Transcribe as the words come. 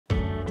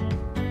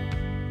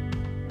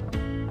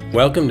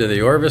Welcome to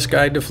the Orvis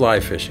Guide to Fly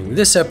Fishing.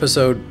 This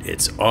episode,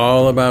 it's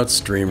all about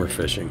streamer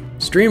fishing.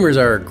 Streamers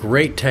are a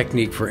great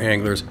technique for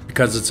anglers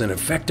because it's an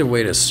effective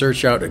way to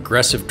search out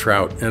aggressive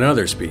trout and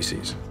other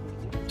species.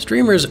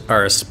 Streamers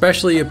are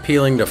especially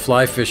appealing to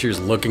fly fishers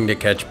looking to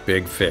catch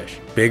big fish.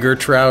 Bigger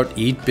trout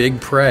eat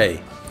big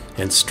prey,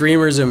 and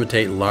streamers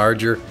imitate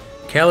larger,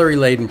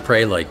 calorie-laden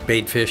prey like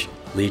baitfish,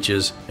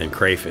 leeches, and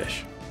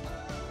crayfish.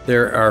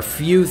 There are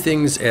few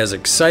things as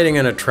exciting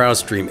on a trout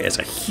stream as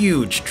a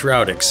huge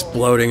trout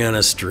exploding on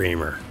a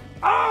streamer.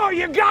 Oh,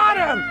 you got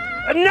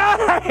him!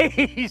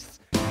 Nice!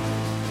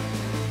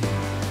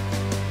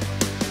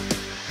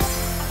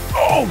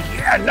 Oh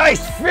yeah,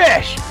 nice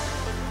fish!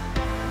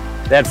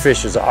 That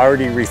fish has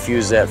already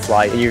refused that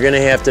fly, and you're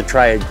gonna have to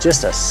try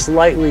just a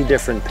slightly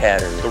different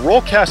pattern. The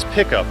roll cast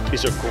pickup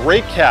is a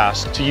great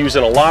cast to use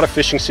in a lot of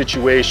fishing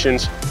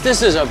situations.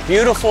 This is a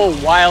beautiful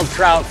wild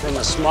trout from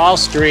a small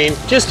stream,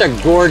 just a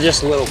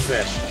gorgeous little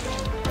fish.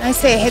 I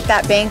say hit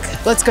that bank,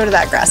 let's go to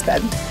that grass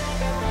bed.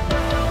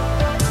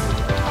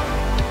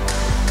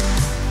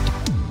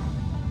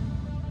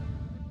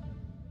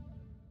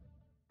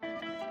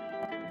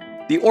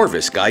 The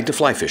Orvis Guide to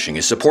Fly Fishing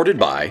is supported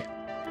by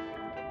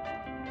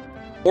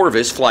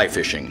Orvis Fly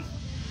Fishing,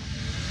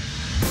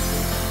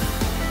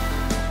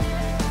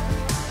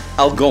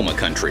 Algoma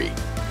Country,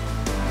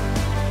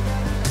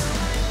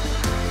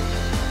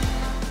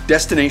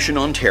 Destination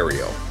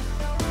Ontario,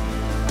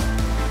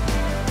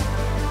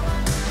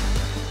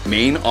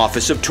 Maine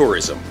Office of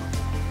Tourism,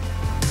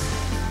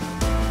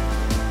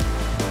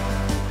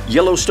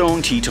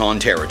 Yellowstone Teton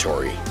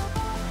Territory,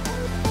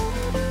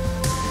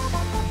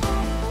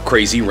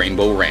 Crazy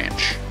Rainbow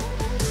Ranch,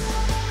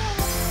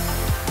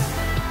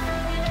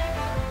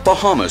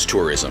 Bahamas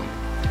Tourism,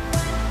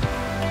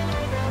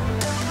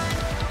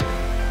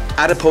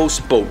 Adipose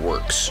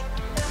Boatworks,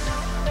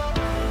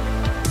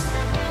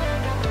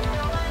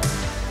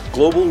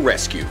 Global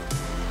Rescue,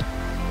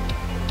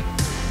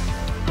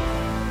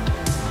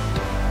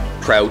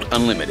 Trout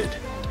Unlimited.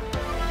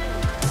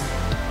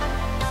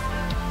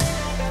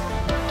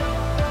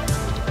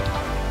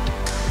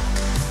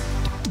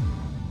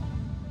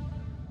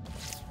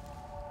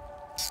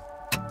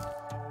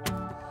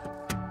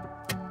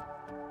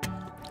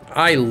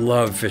 I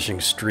love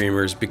fishing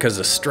streamers because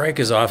the strike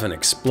is often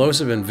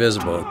explosive and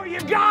visible. Oh, you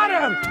got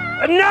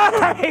him!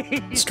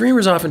 Nice!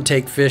 Streamers often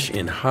take fish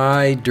in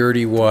high,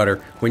 dirty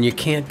water when you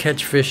can't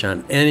catch fish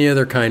on any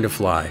other kind of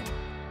fly.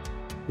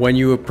 When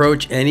you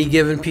approach any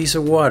given piece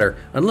of water,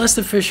 unless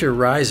the fish are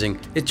rising,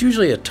 it's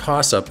usually a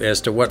toss-up as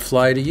to what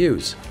fly to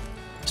use.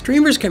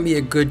 Streamers can be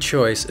a good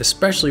choice,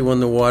 especially when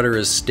the water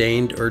is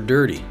stained or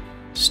dirty.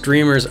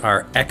 Streamers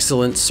are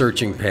excellent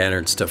searching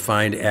patterns to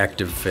find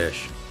active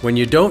fish. When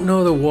you don't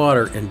know the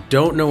water and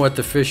don't know what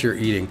the fish are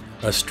eating,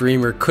 a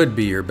streamer could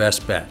be your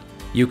best bet.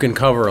 You can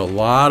cover a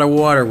lot of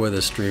water with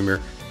a streamer,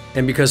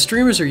 and because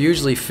streamers are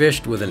usually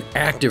fished with an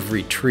active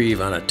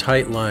retrieve on a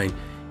tight line,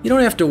 you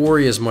don't have to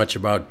worry as much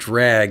about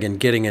drag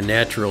and getting a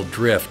natural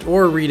drift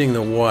or reading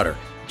the water.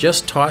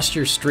 Just toss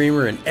your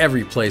streamer in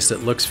every place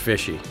that looks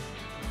fishy.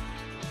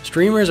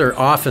 Streamers are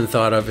often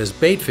thought of as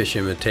baitfish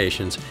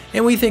imitations,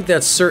 and we think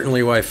that's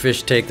certainly why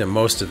fish take them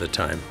most of the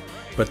time.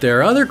 But there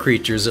are other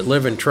creatures that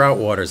live in trout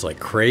waters like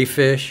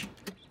crayfish,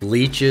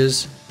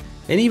 leeches,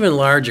 and even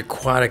large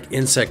aquatic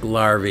insect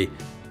larvae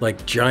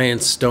like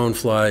giant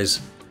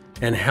stoneflies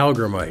and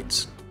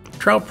hellgrammites.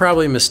 Trout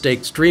probably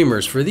mistake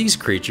streamers for these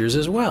creatures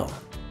as well.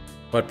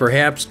 But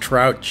perhaps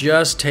trout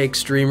just take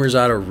streamers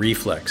out of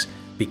reflex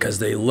because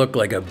they look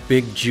like a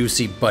big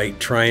juicy bite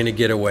trying to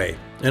get away.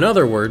 In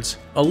other words,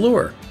 a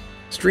lure.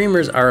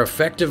 Streamers are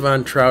effective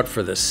on trout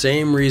for the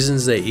same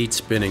reasons they eat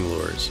spinning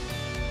lures.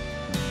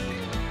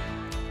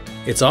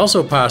 It's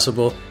also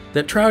possible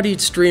that trout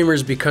eat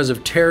streamers because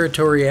of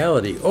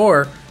territoriality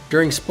or,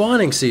 during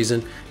spawning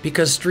season,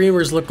 because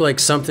streamers look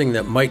like something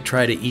that might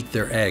try to eat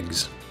their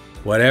eggs.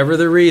 Whatever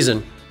the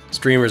reason,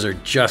 streamers are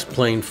just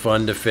plain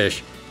fun to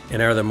fish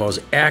and are the most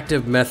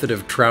active method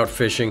of trout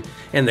fishing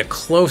and the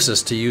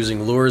closest to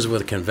using lures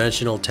with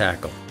conventional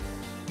tackle.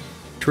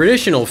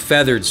 Traditional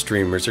feathered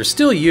streamers are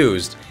still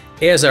used,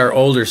 as are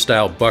older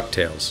style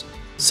bucktails.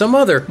 Some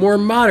other, more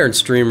modern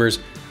streamers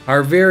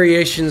are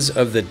variations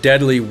of the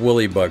deadly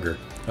woolly bugger,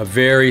 a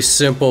very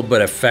simple but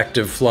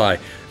effective fly.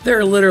 There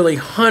are literally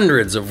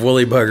hundreds of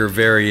woolly bugger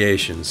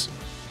variations.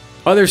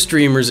 Other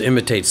streamers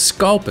imitate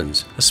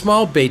sculpins, a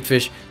small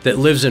baitfish that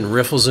lives in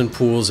riffles and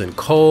pools in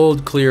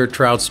cold, clear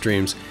trout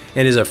streams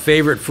and is a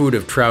favorite food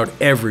of trout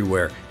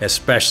everywhere,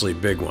 especially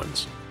big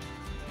ones.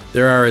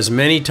 There are as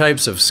many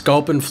types of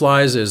sculpin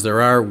flies as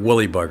there are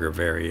woolly bugger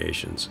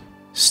variations.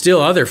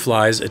 Still other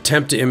flies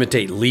attempt to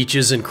imitate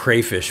leeches and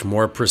crayfish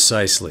more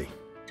precisely.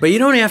 But you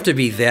don't have to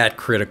be that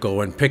critical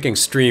when picking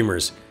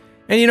streamers,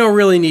 and you don't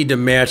really need to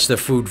match the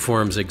food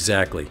forms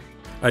exactly.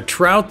 A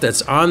trout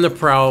that's on the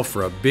prowl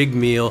for a big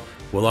meal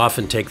will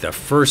often take the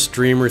first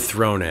streamer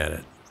thrown at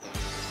it.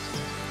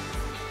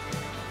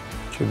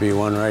 Should be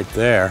one right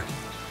there.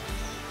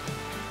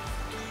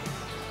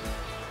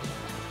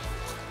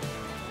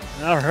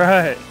 All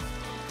right.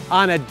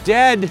 On a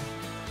dead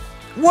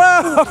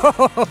Whoa!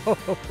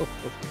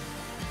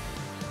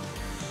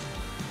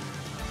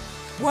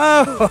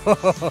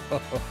 Whoa!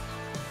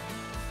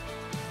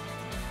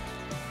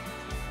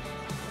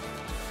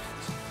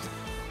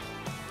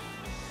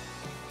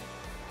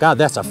 God,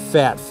 that's a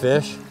fat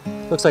fish.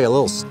 Looks like a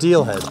little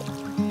steelhead.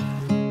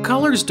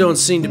 Colors don't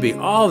seem to be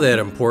all that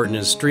important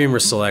in streamer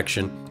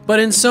selection, but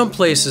in some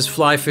places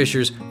fly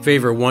fishers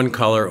favor one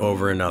color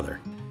over another.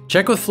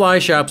 Check with fly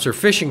shops or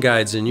fishing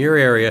guides in your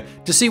area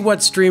to see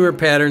what streamer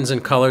patterns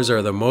and colors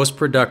are the most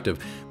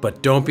productive,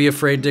 but don't be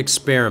afraid to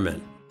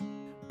experiment.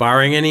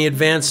 Barring any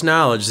advanced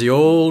knowledge, the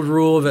old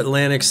rule of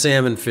Atlantic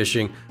salmon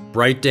fishing,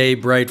 bright day,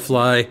 bright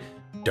fly,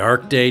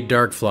 dark day,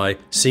 dark fly,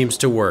 seems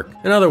to work.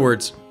 In other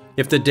words,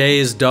 if the day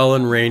is dull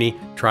and rainy,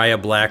 try a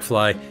black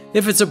fly.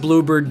 If it's a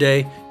bluebird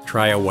day,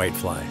 try a white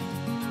fly.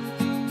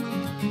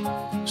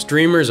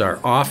 Streamers are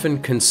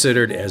often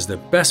considered as the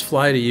best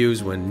fly to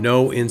use when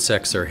no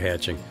insects are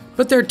hatching,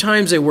 but there are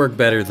times they work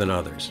better than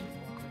others.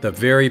 The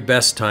very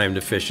best time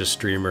to fish a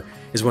streamer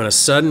is when a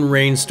sudden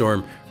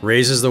rainstorm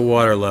raises the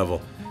water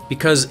level,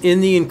 because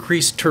in the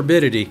increased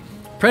turbidity,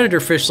 predator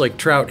fish like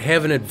trout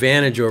have an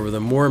advantage over the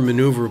more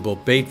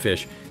maneuverable bait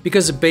fish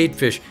because the bait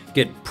fish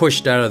get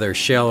pushed out of their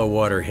shallow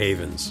water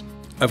havens.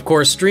 Of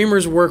course,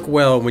 streamers work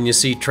well when you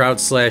see trout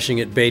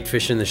slashing at bait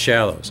fish in the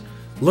shallows.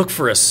 Look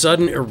for a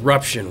sudden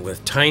eruption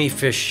with tiny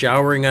fish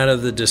showering out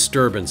of the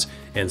disturbance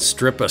and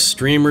strip a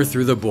streamer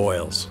through the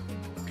boils.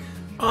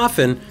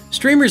 Often,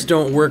 streamers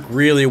don't work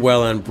really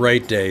well on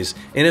bright days,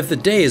 and if the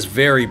day is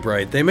very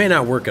bright, they may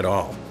not work at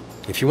all.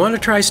 If you want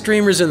to try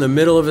streamers in the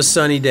middle of a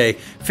sunny day,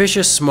 fish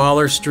a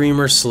smaller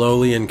streamer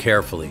slowly and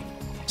carefully.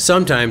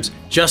 Sometimes,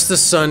 just the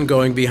sun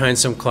going behind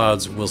some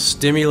clouds will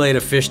stimulate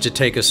a fish to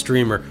take a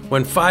streamer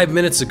when 5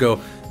 minutes ago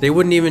they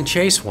wouldn't even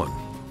chase one.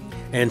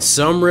 And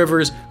some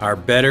rivers are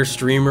better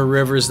streamer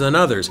rivers than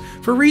others,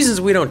 for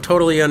reasons we don't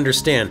totally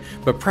understand,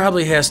 but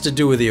probably has to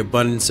do with the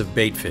abundance of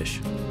bait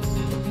fish.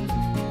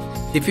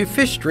 If you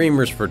fish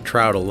streamers for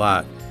trout a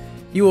lot,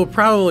 you will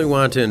probably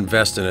want to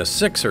invest in a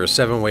 6 or a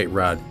 7 weight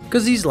rod,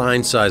 because these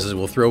line sizes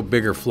will throw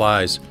bigger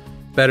flies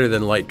better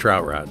than light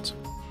trout rods.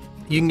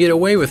 You can get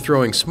away with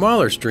throwing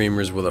smaller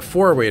streamers with a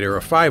 4 weight or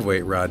a 5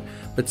 weight rod,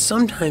 but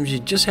sometimes you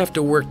just have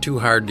to work too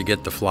hard to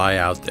get the fly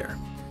out there.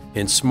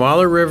 In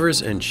smaller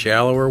rivers and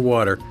shallower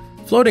water,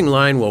 floating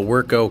line will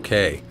work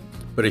okay,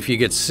 but if you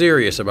get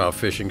serious about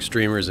fishing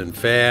streamers in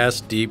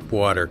fast, deep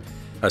water,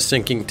 a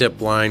sinking tip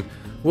line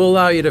will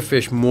allow you to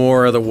fish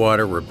more of the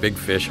water where big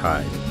fish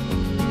hide.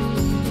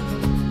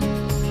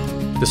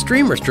 The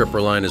streamer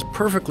stripper line is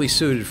perfectly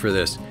suited for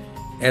this,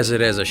 as it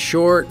has a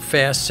short,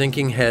 fast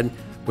sinking head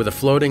with a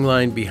floating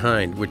line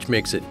behind, which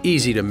makes it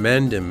easy to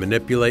mend and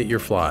manipulate your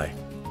fly.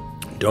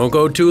 Don't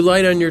go too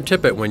light on your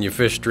tippet when you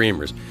fish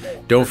streamers.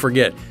 Don't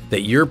forget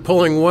that you're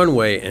pulling one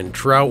way and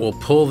trout will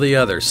pull the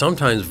other,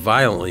 sometimes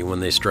violently when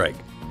they strike.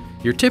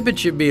 Your tippet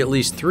should be at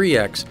least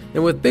 3x,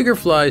 and with bigger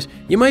flies,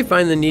 you might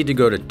find the need to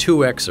go to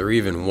 2x or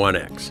even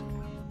 1x.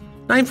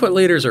 9-foot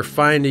leaders are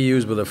fine to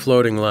use with a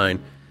floating line,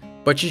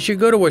 but you should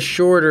go to a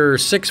shorter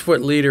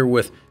 6-foot leader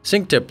with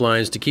sink tip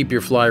lines to keep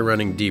your fly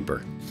running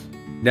deeper.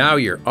 Now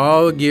you're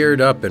all geared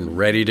up and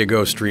ready to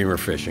go streamer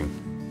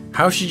fishing.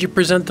 How should you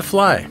present the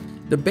fly?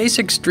 The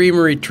basic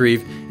streamer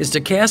retrieve is to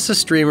cast the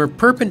streamer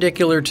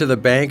perpendicular to the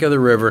bank of the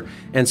river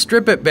and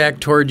strip it back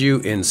toward you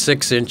in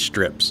 6-inch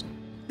strips.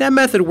 That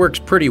method works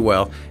pretty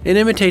well and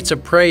imitates a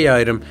prey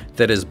item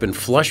that has been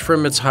flushed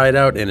from its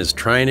hideout and is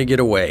trying to get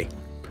away.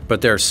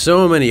 But there are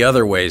so many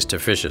other ways to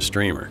fish a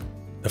streamer.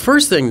 The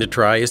first thing to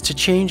try is to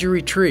change your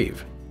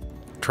retrieve.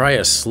 Try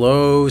a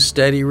slow,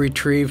 steady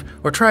retrieve,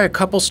 or try a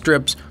couple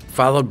strips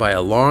followed by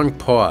a long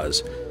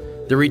pause.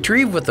 The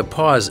retrieve with the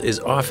pause is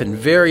often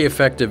very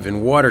effective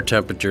in water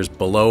temperatures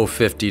below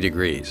 50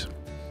 degrees.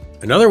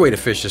 Another way to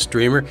fish a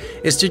streamer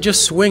is to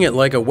just swing it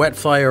like a wet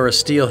fly or a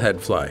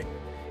steelhead fly.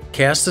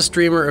 Cast the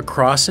streamer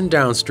across and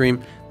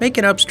downstream, make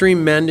an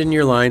upstream mend in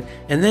your line,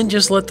 and then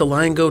just let the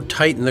line go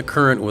tight in the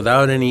current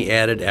without any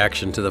added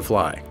action to the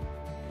fly.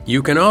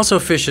 You can also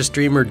fish a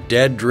streamer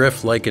dead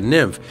drift like a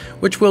nymph,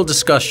 which we'll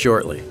discuss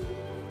shortly.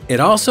 It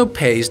also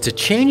pays to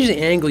change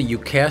the angle you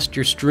cast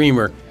your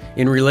streamer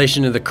in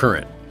relation to the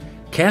current.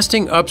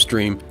 Casting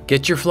upstream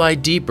gets your fly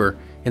deeper,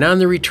 and on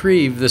the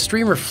retrieve, the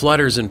streamer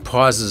flutters and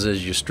pauses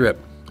as you strip.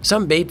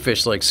 Some bait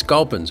fish like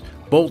sculpins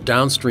bolt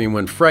downstream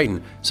when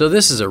frightened, so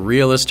this is a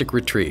realistic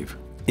retrieve.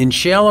 In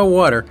shallow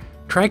water,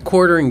 try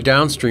quartering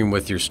downstream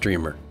with your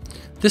streamer.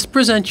 This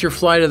presents your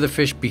fly to the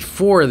fish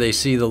before they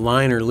see the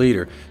line or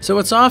leader, so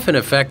it's often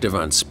effective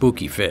on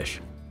spooky fish.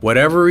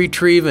 Whatever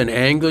retrieve and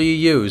angle you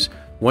use,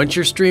 once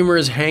your streamer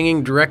is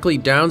hanging directly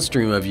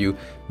downstream of you,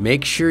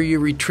 make sure you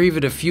retrieve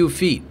it a few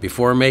feet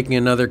before making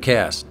another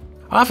cast.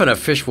 Often a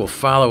fish will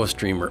follow a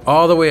streamer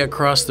all the way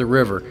across the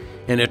river,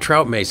 and a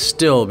trout may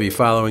still be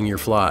following your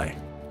fly.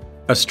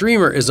 A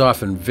streamer is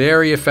often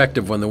very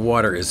effective when the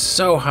water is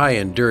so high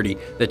and dirty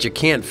that you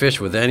can't fish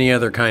with any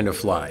other kind of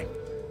fly.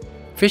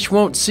 Fish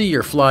won't see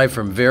your fly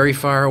from very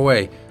far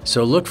away,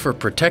 so look for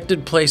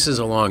protected places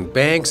along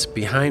banks,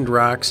 behind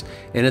rocks,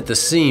 and at the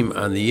seam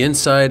on the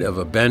inside of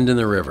a bend in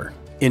the river.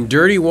 In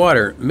dirty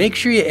water, make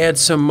sure you add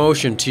some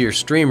motion to your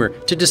streamer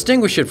to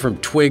distinguish it from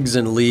twigs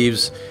and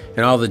leaves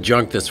and all the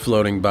junk that's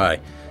floating by.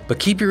 But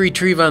keep your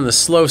retrieve on the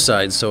slow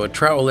side so a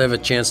trout will have a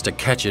chance to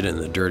catch it in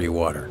the dirty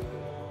water.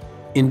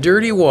 In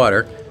dirty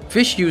water,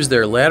 fish use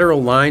their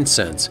lateral line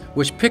sense,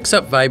 which picks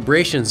up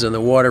vibrations in the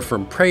water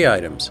from prey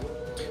items.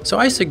 So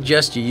I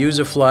suggest you use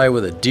a fly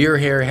with a deer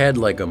hair head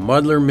like a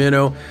muddler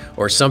minnow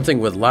or something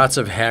with lots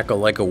of hackle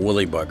like a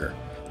woolly bugger.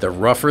 The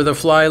rougher the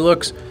fly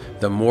looks,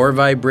 the more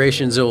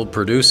vibrations it will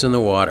produce in the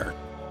water.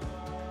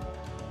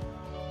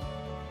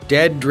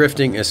 Dead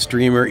drifting a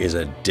streamer is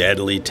a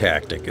deadly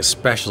tactic,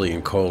 especially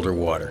in colder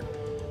water.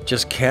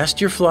 Just cast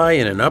your fly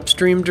in an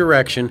upstream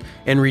direction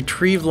and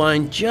retrieve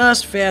line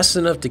just fast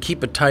enough to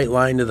keep a tight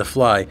line to the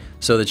fly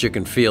so that you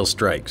can feel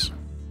strikes.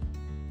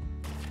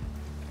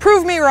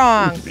 Prove me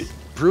wrong.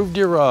 Proved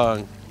you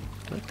wrong.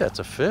 I think that's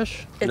a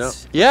fish.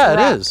 It's Yeah,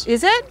 trout. it is.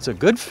 Is it? It's a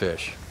good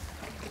fish.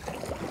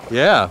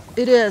 Yeah.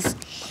 It is.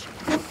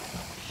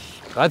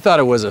 I thought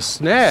it was a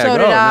snag. So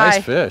did nice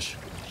I. fish.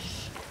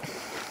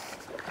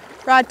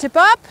 Rod tip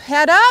up,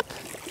 head up.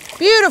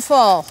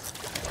 Beautiful.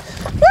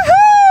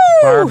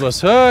 Woohoo! Barbless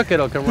hook,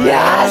 it'll come right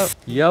Yes!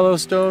 out.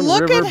 Yellowstone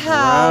Look River at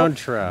how brown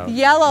trout.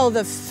 yellow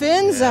the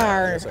fins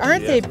are.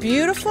 Aren't they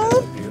beautiful?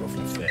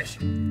 Beautiful fish.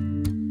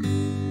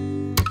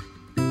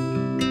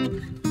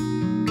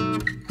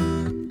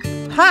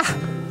 Ha!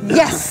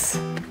 Yes!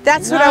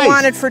 That's what I Nice.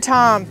 wanted for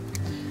Tom.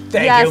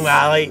 Thank Yes. you,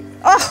 Molly.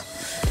 Oh,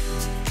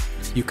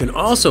 You can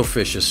also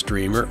fish a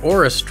streamer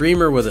or a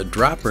streamer with a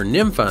drop or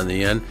nymph on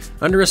the end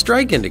under a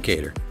strike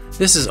indicator.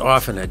 This is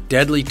often a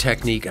deadly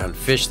technique on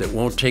fish that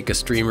won't take a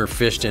streamer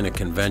fished in a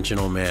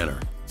conventional manner.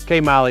 Okay,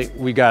 Molly,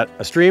 we got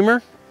a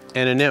streamer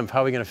and a nymph.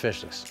 How are we going to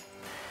fish this?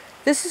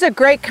 this is a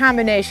great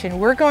combination.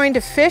 We're going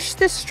to fish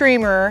the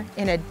streamer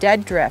in a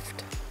dead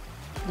drift.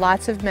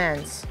 Lots of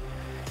men's.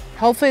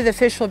 Hopefully the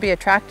fish will be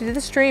attracted to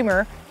the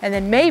streamer and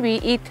then maybe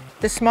eat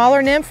the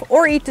smaller nymph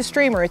or eat the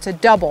streamer. It's a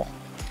double.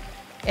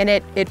 And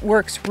it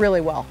works really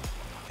well.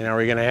 And are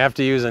we going to have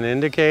to use an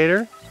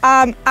indicator?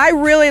 I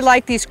really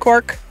like these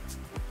cork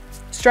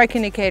strike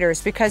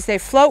indicators because they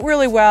float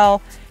really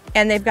well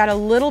and they've got a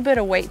little bit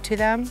of weight to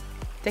them.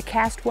 They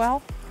cast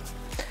well.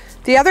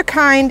 The other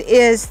kind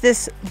is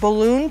this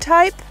balloon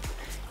type,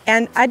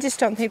 and I just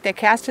don't think they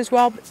cast as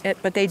well,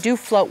 but they do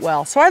float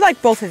well. So I like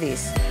both of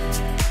these.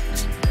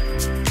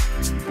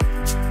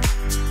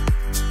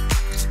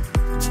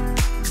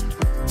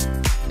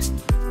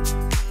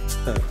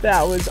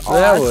 That was awesome.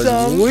 That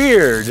was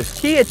weird.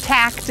 He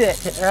attacked it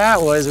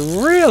That was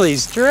really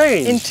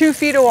strange. in 2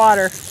 feet of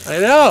water. I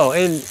know,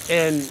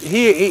 and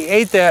he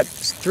ate that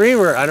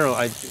streamer. I don't know,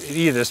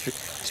 he ate a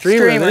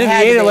streamer, and then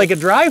had he ate to it be. like a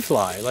dry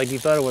fly, like he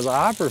thought it was a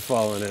hopper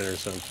falling in or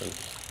something.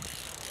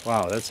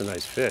 Wow, that's a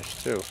nice fish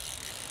too.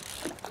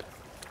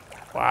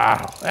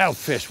 Wow, that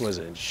fish was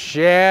in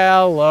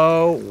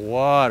shallow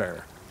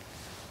water.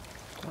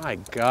 My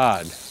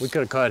God, we could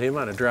have caught him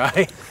on a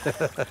dry.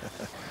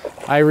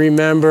 I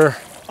remember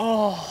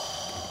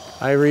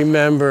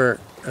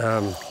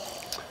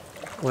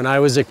when I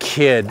was a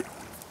kid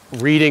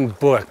reading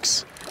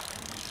books.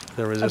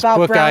 There was this About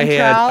book I brown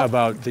had trout?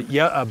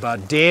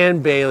 about Dan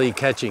Bailey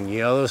catching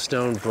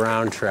Yellowstone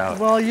brown trout.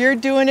 Well, you're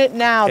doing it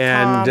now,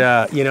 Tom.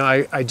 And you know,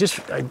 I just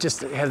had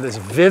this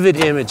vivid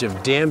image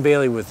of Dan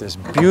Bailey with this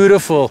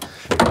beautiful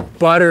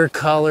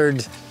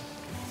butter-colored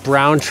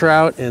brown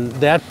trout, and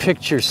that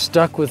picture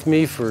stuck with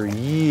me for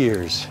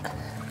years.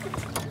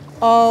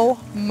 Oh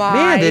my.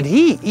 Man, did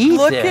he eat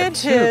Look that at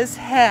too. his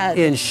head.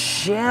 In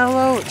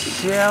shallow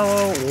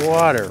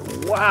water.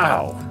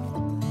 Wow.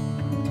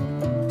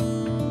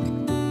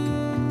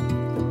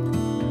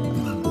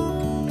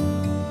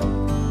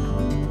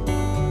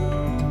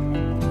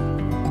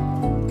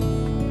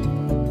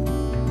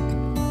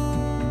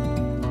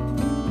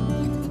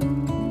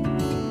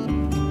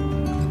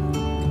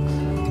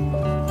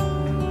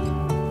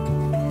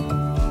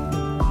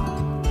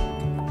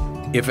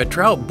 If a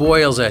trout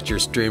boils at your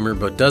streamer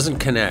but doesn't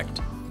connect,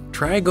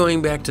 try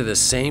going back to the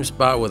same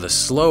spot with a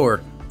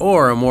slower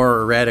or a more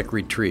erratic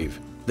retrieve.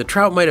 The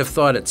trout might have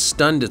thought it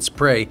stunned its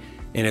prey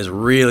and is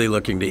really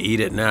looking to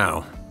eat it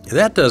now. If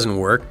that doesn't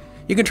work,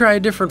 you can try a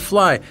different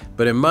fly,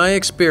 but in my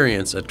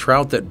experience, a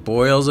trout that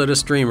boils at a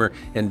streamer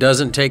and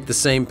doesn't take the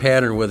same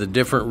pattern with a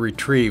different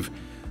retrieve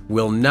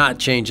will not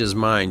change his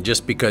mind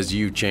just because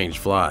you changed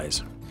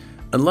flies.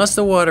 Unless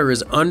the water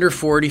is under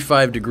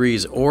 45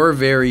 degrees or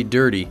very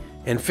dirty,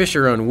 and fish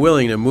are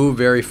unwilling to move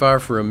very far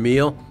for a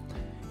meal,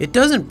 it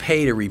doesn't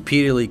pay to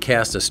repeatedly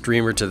cast a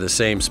streamer to the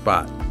same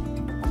spot.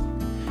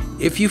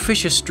 If you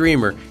fish a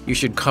streamer, you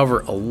should cover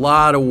a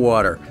lot of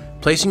water,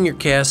 placing your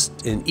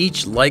cast in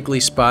each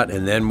likely spot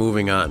and then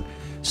moving on.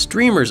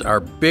 Streamers are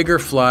bigger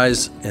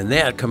flies, and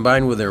that,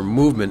 combined with their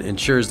movement,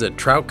 ensures that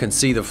trout can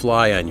see the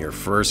fly on your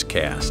first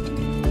cast.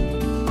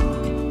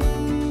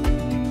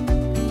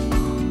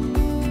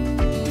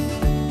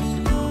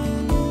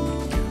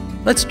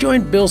 Let's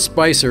join Bill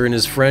Spicer and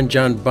his friend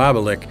John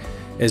Bobolik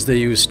as they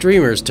use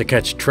streamers to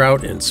catch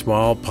trout in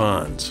small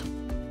ponds.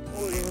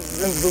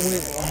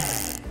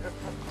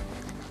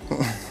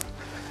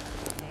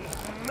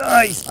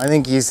 Nice. I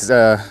think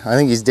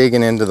he's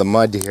digging into the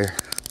mud here.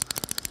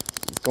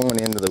 He's going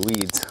into the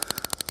weeds.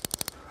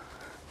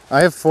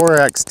 I have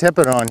 4X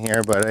tippet on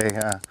here, but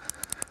a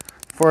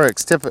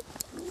 4X tippet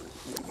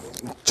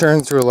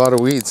churns through a lot of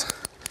weeds.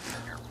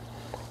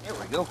 There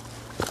we go.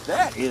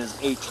 That is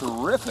a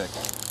terrific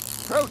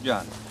trout,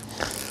 John.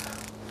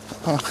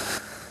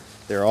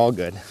 They're all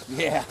good.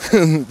 Yeah.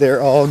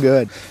 They're all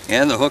good.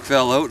 And the hook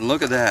fell out, and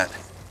look at that.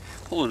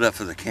 Hold it up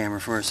for the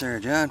camera for us there,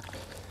 John.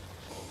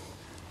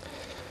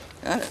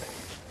 Got it.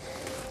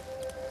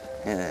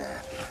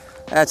 Yeah.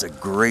 That's a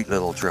great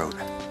little trout.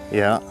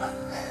 Yeah.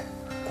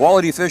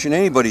 Quality fish in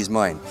anybody's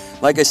mind.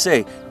 Like I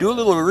say, do a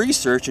little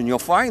research and you'll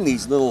find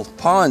these little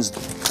ponds.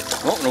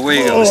 Oh, and away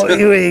he goes. Oh,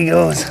 away he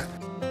goes.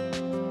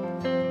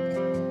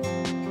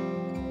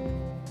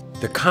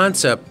 The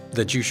concept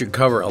that you should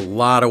cover a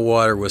lot of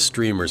water with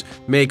streamers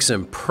makes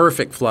them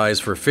perfect flies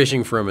for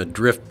fishing from a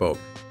drift boat.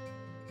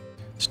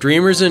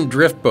 Streamers and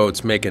drift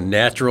boats make a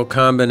natural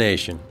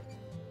combination.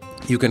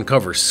 You can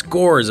cover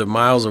scores of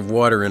miles of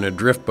water in a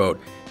drift boat,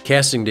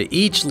 casting to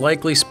each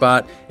likely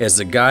spot as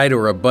the guide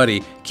or a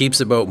buddy keeps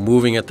the boat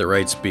moving at the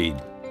right speed.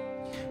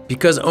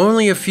 Because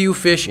only a few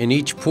fish in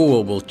each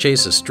pool will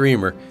chase a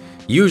streamer,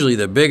 usually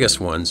the biggest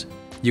ones,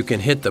 you can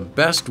hit the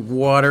best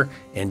water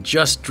and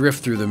just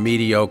drift through the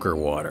mediocre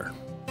water.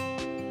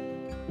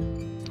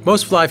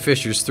 Most fly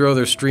fishers throw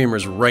their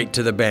streamers right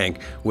to the bank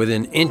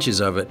within inches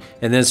of it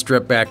and then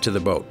strip back to the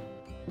boat.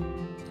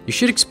 You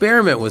should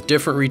experiment with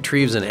different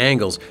retrieves and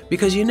angles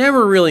because you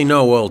never really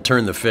know what will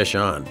turn the fish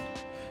on.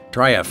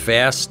 Try a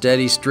fast,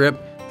 steady strip,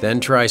 then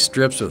try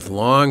strips with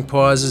long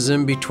pauses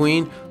in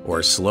between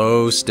or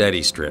slow,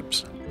 steady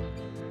strips.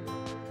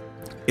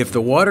 If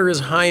the water is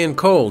high and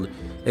cold,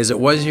 as it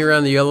was here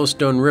on the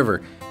Yellowstone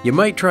River, you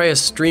might try a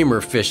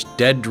streamer fish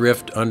dead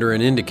drift under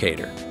an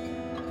indicator.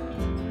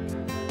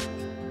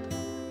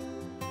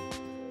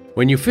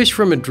 When you fish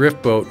from a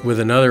drift boat with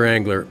another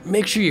angler,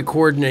 make sure you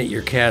coordinate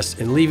your casts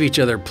and leave each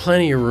other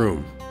plenty of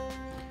room.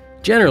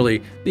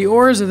 Generally, the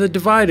oars are the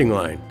dividing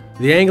line.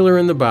 The angler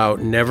in the bow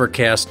never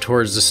casts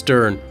towards the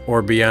stern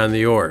or beyond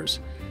the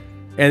oars,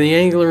 and the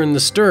angler in the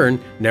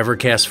stern never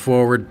casts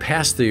forward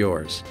past the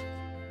oars.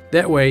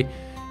 That way,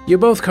 you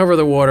both cover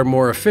the water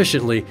more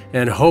efficiently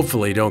and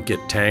hopefully don't get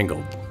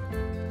tangled.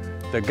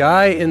 The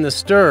guy in the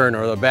stern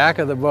or the back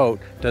of the boat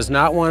does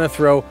not want to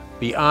throw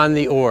beyond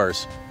the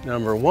oars.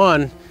 Number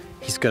one,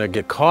 he's going to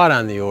get caught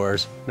on the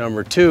oars.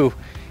 Number two,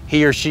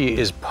 he or she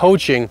is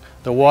poaching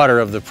the water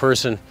of the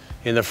person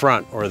in the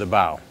front or the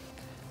bow.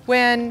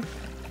 When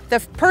the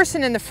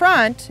person in the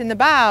front, in the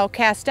bow,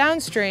 casts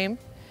downstream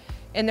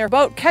and their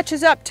boat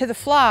catches up to the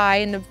fly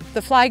and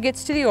the fly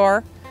gets to the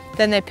oar,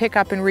 then they pick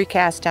up and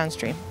recast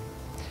downstream.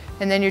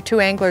 And then your two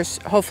anglers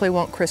hopefully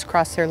won't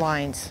crisscross their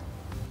lines.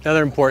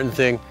 Another important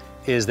thing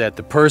is that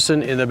the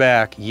person in the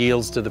back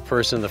yields to the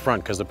person in the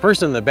front, because the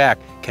person in the back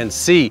can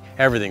see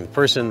everything, the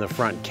person in the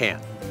front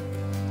can't.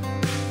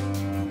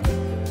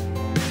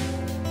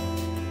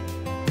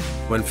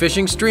 When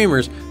fishing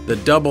streamers, the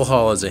double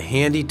haul is a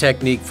handy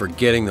technique for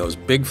getting those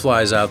big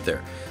flies out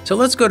there. So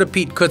let's go to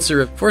Pete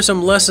Kutzer for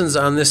some lessons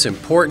on this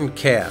important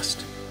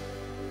cast.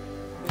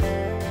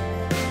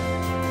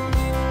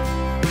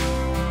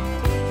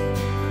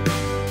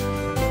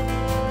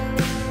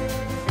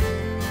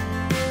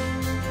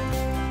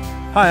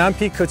 Hi, I'm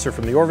Pete Kutzer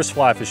from the Orvis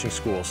Fly Fishing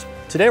Schools.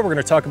 Today we're going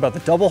to talk about the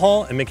double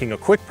haul and making a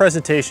quick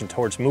presentation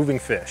towards moving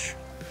fish.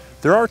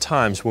 There are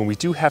times when we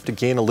do have to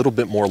gain a little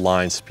bit more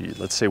line speed.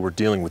 Let's say we're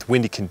dealing with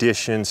windy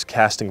conditions,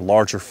 casting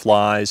larger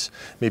flies,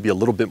 maybe a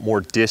little bit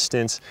more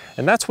distance,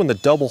 and that's when the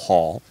double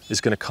haul is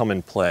going to come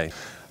in play.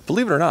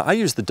 Believe it or not, I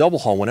use the double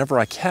haul whenever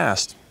I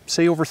cast,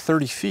 say over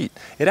 30 feet.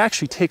 It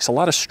actually takes a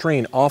lot of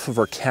strain off of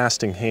our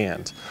casting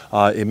hand.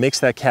 It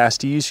makes that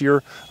cast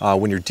easier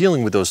when you're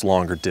dealing with those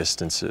longer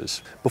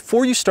distances.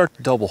 Before you start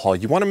the double haul,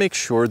 you want to make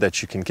sure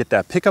that you can get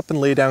that pick up and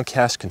lay down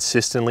cast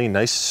consistently,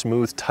 nice,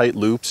 smooth, tight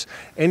loops,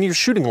 and your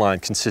shooting line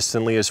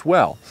consistently as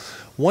well.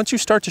 Once you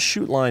start to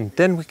shoot line,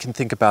 then we can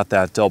think about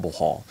that double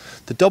haul.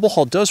 The double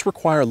haul does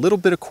require a little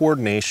bit of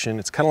coordination.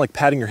 It's kind of like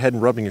patting your head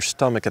and rubbing your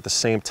stomach at the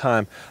same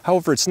time.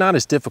 However, it's not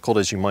as difficult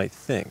as you might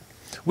think.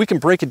 We can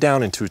break it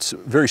down into its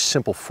very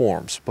simple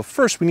forms, but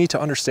first we need to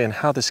understand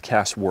how this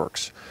cast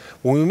works.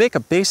 When we make a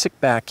basic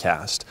back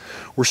cast,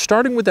 we're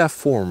starting with that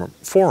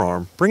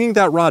forearm, bringing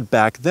that rod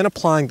back, then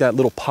applying that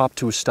little pop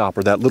to a stop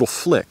or that little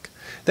flick.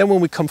 Then when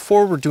we come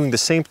forward, we're doing the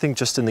same thing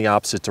just in the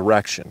opposite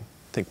direction.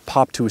 Think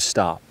pop to a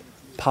stop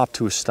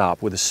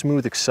with a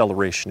smooth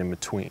acceleration in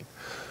between.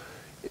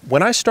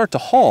 When I start to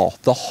haul,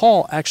 the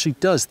haul actually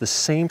does the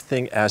same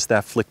thing as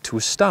that flick to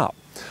a stop.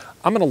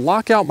 I'm going to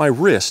lock out my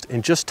wrist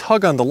and just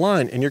tug on the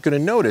line, and you're going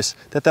to notice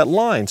that that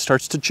line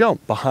starts to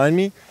jump behind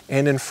me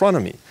and in front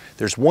of me.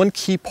 There's one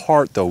key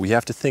part though we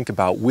have to think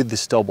about with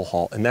this double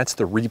haul, and that's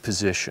the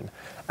reposition.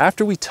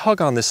 After we tug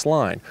on this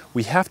line,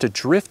 we have to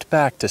drift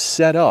back to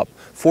set up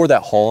for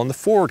that haul on the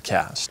forward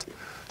cast.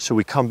 So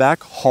we come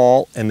back,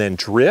 haul, and then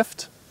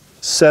drift,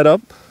 set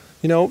up,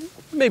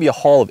 maybe a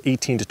haul of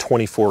 18 to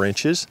 24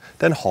 inches,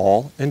 then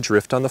haul and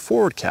drift on the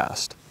forward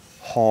cast.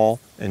 Haul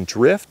and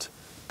drift,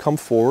 come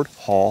forward,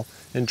 haul,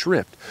 and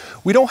drift.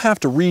 We don't have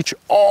to reach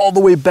all the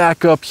way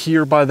back up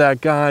here by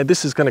that guy.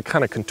 This is gonna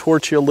kind of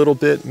contort you a little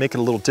bit, make it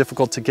a little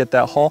difficult to get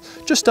that haul.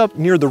 Just up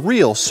near the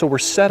reel, so we're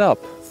set up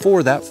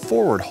for that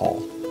forward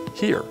haul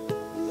here.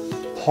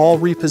 Haul,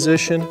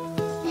 reposition,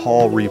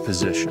 haul,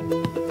 reposition.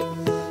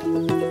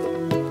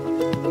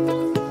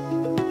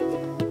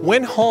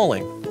 When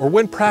hauling, or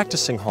when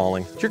practicing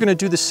hauling, you're gonna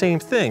do the same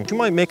thing. You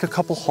might make a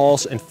couple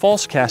hauls and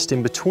false cast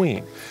in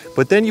between,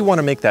 but then you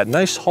wanna make that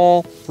nice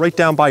haul right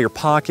down by your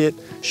pocket,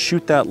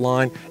 shoot that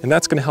line, and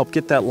that's gonna help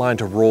get that line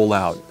to roll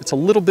out. It's a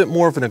little bit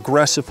more of an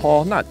aggressive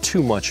haul, not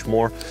too much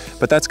more,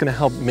 but that's gonna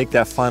help make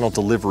that final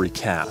delivery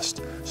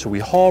cast. So we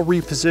haul,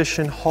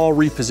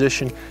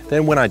 reposition,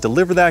 then when I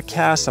deliver that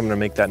cast, I'm gonna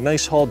make that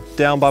nice haul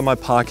down by my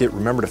pocket.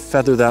 Remember to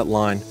feather that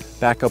line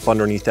back up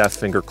underneath that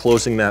finger,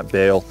 closing that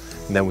bail,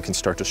 and then we can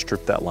start to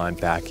strip that line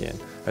back in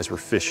as we're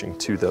fishing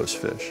to those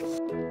fish.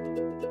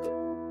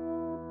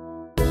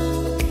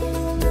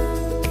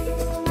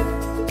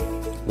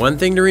 One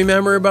thing to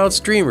remember about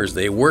streamers,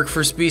 they work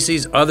for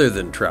species other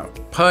than trout.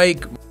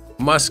 Pike,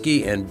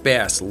 muskie, and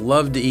bass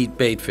love to eat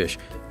bait fish,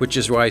 which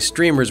is why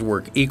streamers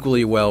work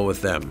equally well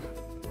with them.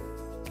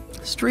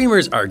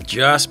 Streamers are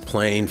just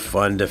plain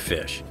fun to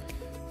fish.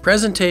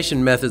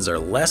 Presentation methods are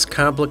less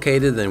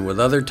complicated than with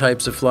other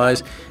types of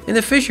flies, and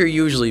the fish are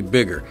usually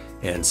bigger,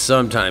 and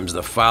sometimes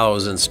the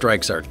follows and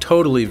strikes are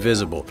totally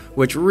visible,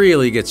 which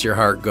really gets your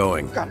heart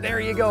going. God, there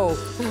you go.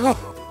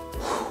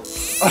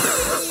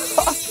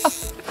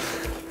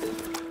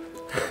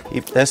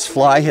 This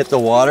fly hit the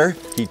water,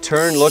 he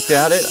turned, looked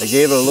at it, I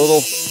gave it a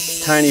little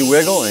tiny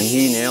wiggle, and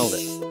he nailed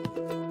it.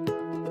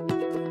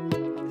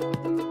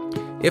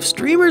 If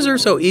streamers are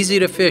so easy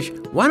to fish,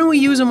 why don't we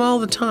use them all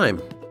the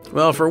time?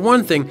 Well, for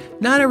one thing,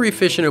 not every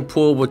fish in a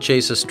pool will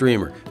chase a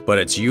streamer, but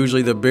it's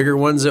usually the bigger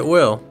ones that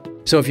will.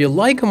 So if you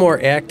like a more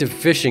active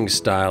fishing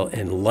style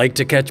and like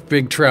to catch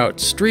big trout,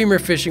 streamer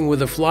fishing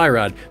with a fly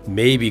rod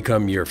may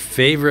become your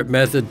favorite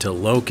method to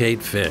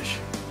locate fish.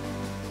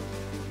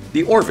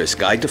 The Orvis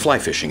Guide to Fly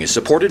Fishing is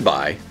supported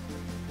by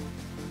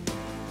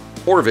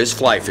Orvis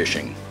Fly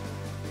Fishing,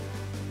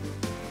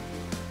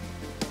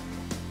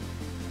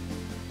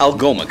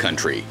 Algoma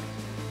Country,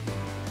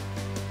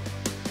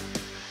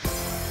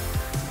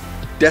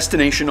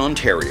 Destination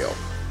Ontario,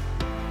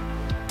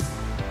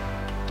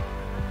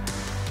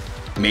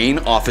 Maine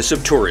Office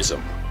of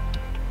Tourism,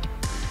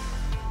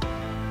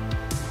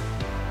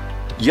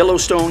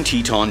 Yellowstone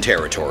Teton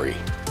Territory,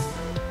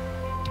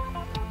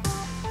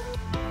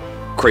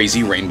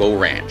 Crazy Rainbow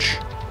Ranch,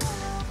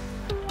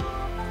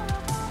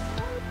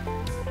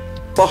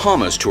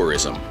 Bahamas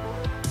Tourism,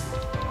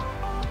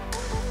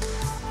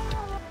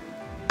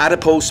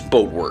 Adipose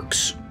Boat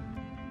Works,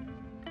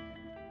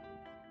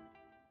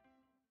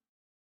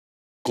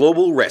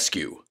 Global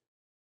Rescue,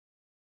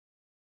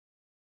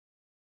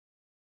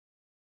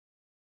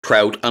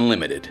 Trout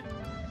Unlimited.